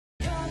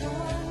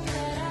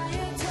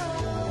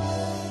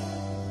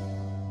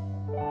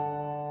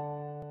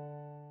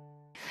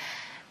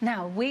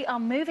Now, we are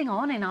moving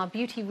on in our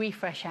Beauty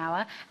Refresh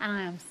Hour, and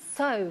I am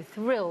so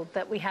thrilled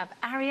that we have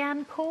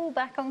Ariane Poole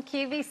back on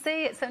QVC.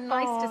 It's so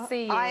nice to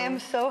see you. I am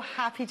so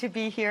happy to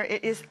be here.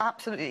 It is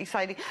absolutely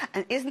exciting.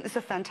 And isn't this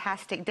a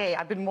fantastic day?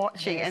 I've been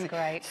watching, it is and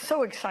great.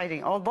 So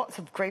exciting. Oh, lots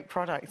of great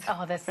products.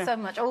 Oh, there's so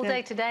much. All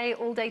day today,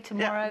 all day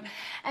tomorrow. Yeah.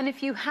 And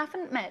if you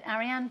haven't met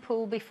Ariane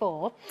Poole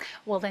before,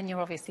 well, then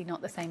you're obviously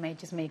not the same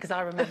age as me, because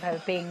I remember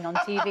her being on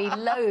TV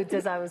loads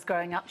as I was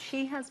growing up.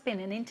 She has been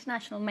an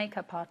international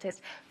makeup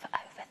artist for over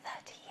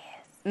 30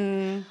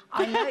 years.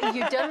 I know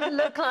you don't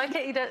look like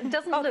it. It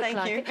doesn't look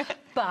like it.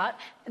 But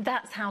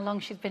that's how long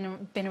she's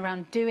been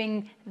around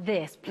doing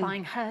this,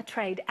 plying her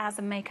trade as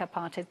a makeup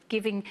artist,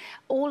 giving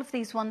all of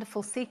these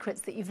wonderful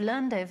secrets that you've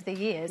learned over the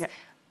years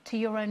to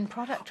your own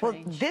product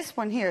range. Well, this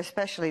one here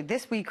especially,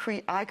 this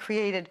I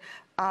created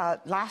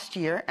last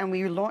year, and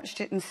we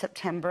launched it in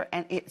September,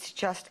 and it's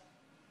just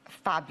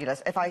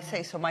fabulous, if I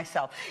say so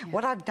myself.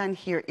 What I've done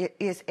here, it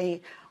is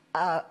a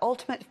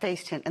ultimate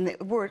face tint, and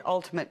the word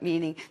ultimate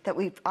meaning that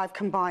I've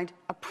combined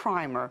a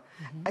primer,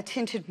 a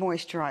tinted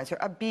moisturizer,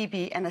 a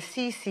BB and a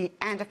CC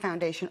and a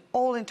foundation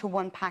all into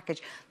one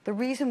package. The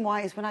reason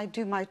why is when I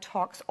do my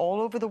talks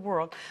all over the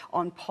world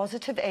on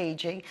positive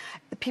aging,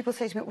 people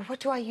say to me, well, what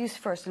do I use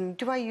first, and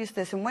do I use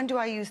this, and when do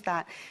I use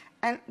that?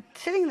 And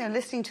sitting there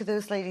listening to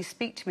those ladies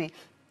speak to me,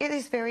 it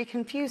is very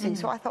confusing.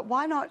 So I thought,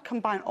 why not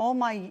combine all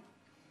my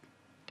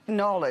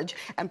knowledge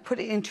and put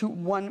it into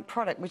one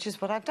product, which is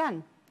what I've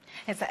done.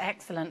 It's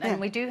excellent,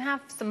 and we do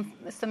have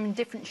some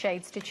different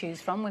shades to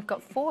choose from. We've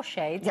got 4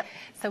 shades,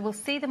 so we'll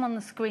see them on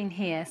the screen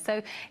here.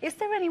 So is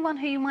there anyone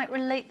who you might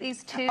relate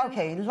these to?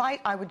 Okay, light,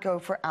 I would go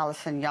for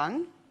Alison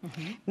Young.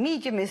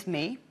 Medium is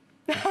me.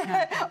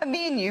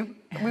 Me and you,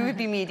 we would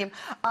be medium.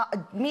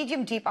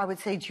 Medium deep, I would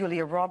say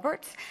Julia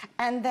Roberts.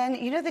 And then,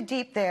 you know, the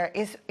deep there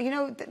is, you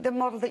know, the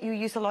model that you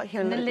use a lot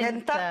here,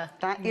 Linda,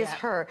 that is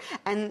her.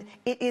 And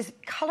it is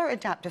color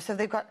adaptive, so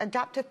they've got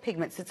adaptive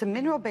pigments. It's a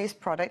mineral-based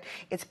product.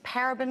 It's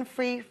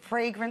paraben-free,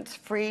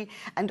 fragrance-free,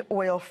 and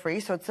oil-free.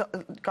 So it's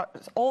got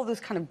all those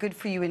kind of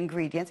good-for-you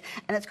ingredients.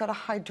 And it's got a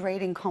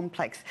hydrating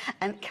complex.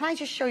 And can I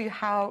just show you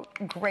how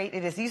great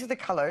it is? These are the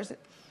colors.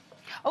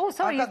 Oh,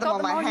 sorry, I've got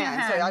them on my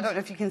hand, so I don't know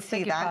if you can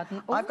see that.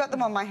 I've got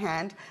them on my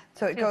hand,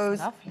 so it goes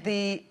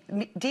the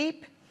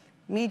deep,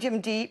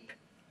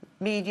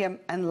 medium,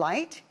 and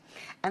light.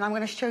 And I'm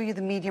going to show you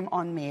the medium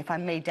on me, if I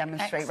may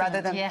demonstrate,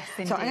 rather than... Yes,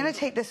 indeed. So I'm going to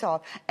take this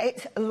off.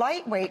 It's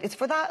lightweight. It's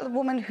for that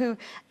woman who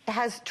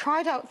has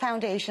tried out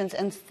foundations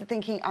and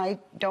thinking, I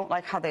don't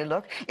like how they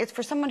look. It's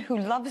for someone who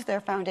loves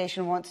their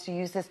foundation and wants to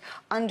use this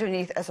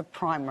underneath as a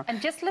primer.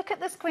 And just look at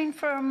the screen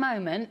for a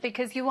moment,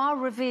 because you are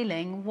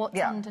revealing what's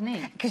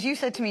underneath. Because you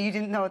said to me you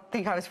didn't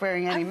think I was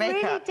wearing any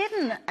makeup. I really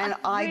didn't. And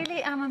I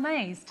really am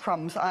amazed.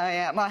 Crumbs, I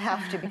am. I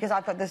have to, because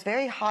I've got this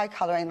very high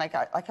colouring, like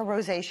a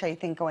rosé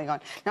shade thing going on.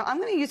 Now, I'm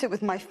going to use it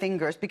with my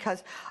fingers,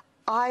 because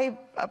you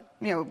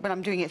know, when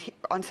I'm doing it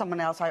on someone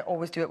else, I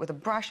always do it with a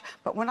brush.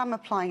 But when I'm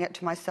applying it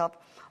to myself,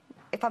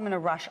 if I'm in a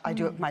rush, I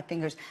do it with my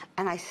fingers,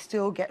 and I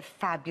still get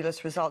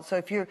fabulous results. So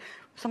if you're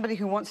somebody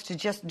who wants to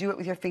just do it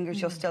with your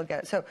fingers, you'll still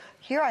get it. So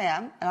here I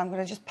am, and I'm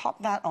going to just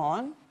pop that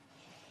on.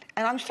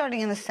 And I'm starting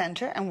in the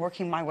center and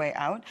working my way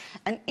out.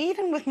 And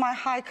even with my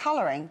high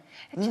colouring...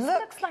 It just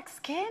looks like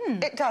skin.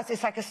 It does.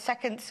 It's like a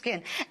second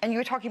skin. And you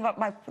were talking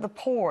about the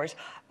pores.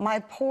 My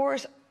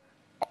pores,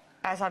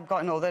 as I've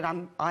gotten older,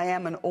 and I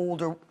am an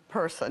older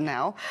person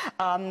now,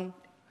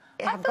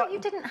 I thought you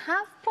didn't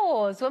have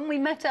pores when we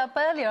met up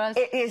earlier.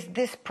 It is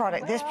this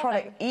product. This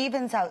product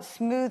evens out,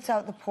 smooths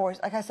out the pores.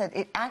 Like I said,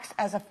 it acts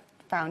as a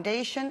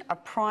foundation, a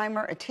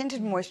primer, a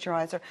tinted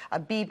moisturizer, a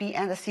BB,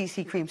 and a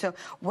CC cream. So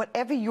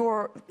whatever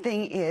your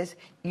thing is,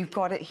 you've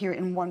got it here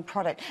in one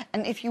product.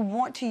 And if you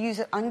want to use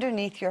it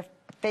underneath your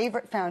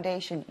favorite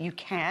foundation, you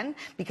can,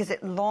 because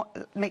it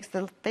makes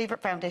the favorite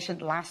foundation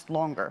last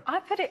longer. I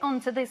put it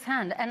onto this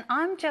hand, and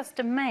I'm just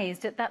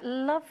amazed at that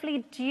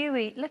lovely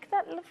dewy, look at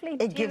that lovely dewy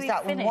finish. It gives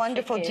that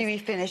wonderful dewy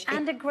finish.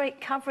 And a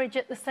great coverage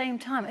at the same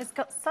time. It's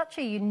got such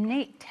a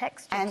unique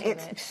texture and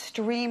it's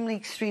extremely,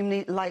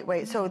 extremely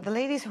lightweight. So the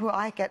ladies who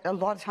I get, a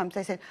lot of times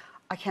they say,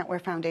 I can't wear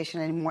foundation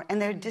anymore. And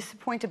they're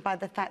disappointed by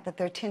the fact that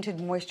their tinted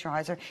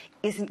moisturizer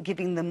isn't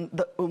giving them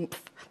the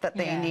oomph that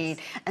they need.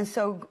 And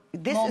so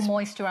this is...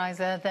 More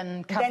moisturizer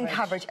than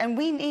coverage. And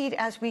we need,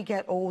 as we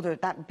get older,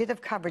 that bit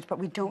of coverage, but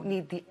we don't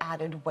need the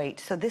added weight.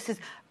 So this is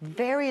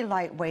very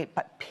lightweight,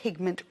 but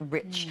pigment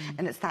rich.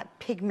 And it's that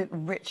pigment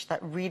rich that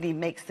really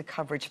makes the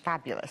coverage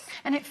fabulous.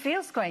 And it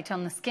feels great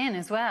on the skin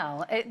as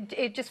well.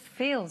 It just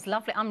feels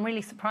lovely. I'm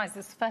really surprised.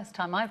 It's the first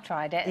time I've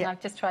tried it, and I've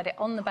just tried it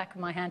on the back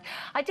of my hand.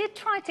 I did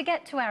try to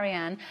get to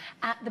Ariane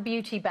at the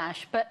Beauty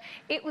Bash, but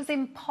it was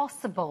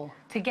impossible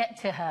to get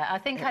to her. I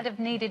think I'd have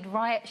needed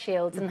riot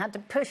shields and had to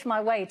push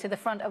my way to the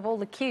front of all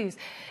the queues.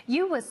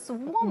 You were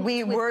swamped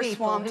with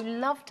people who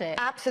loved it.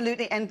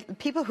 Absolutely, and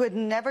people who had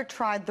never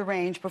tried the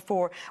range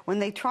before, when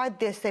they tried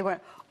this, they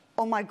went,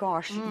 Oh my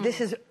gosh,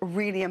 this is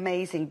really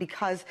amazing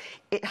because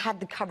it had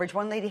the coverage.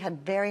 One lady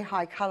had very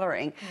high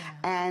coloring,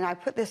 and I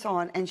put this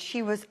on and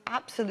she was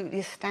absolutely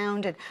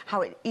astounded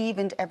how it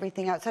evened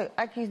everything out. So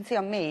as you can see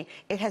on me,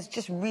 it has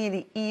just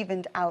really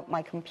evened out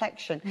my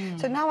complexion.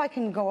 So now I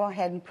can go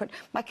ahead and put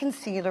my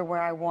concealer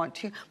where I want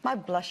to, my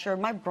blusher,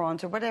 my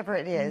bronzer, whatever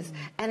it is,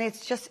 and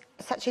it's just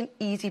such an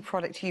easy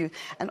product to use.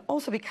 And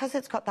also because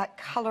it's got that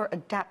color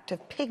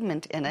adaptive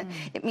pigment in it,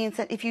 it means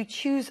that if you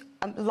choose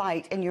a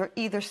light and you're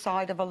either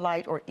side of a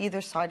light or either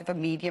side of a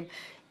medium,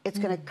 it's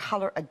going to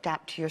color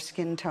adapt to your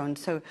skin tone,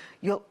 so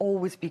you'll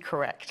always be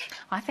correct.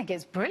 I think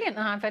it's brilliant,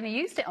 and I've only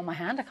used it on my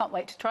hand. I can't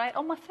wait to try it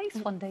on my face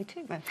one day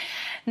too.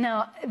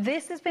 Now,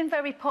 this has been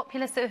very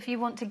popular, so if you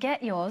want to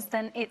get yours,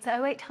 then it's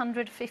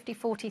 0800 50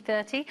 40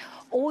 30,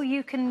 or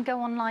you can go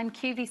online,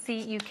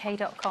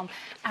 qvcuk.com.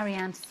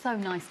 Ariane, so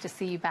nice to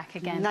see you back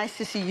again. Nice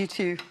to see you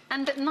too.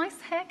 And a nice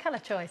hair colour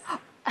choice.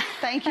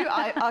 Thank you.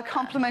 I'll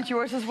compliment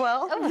yours as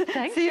well. Oh,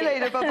 thank See you you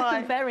later.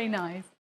 Bye-bye. Very nice.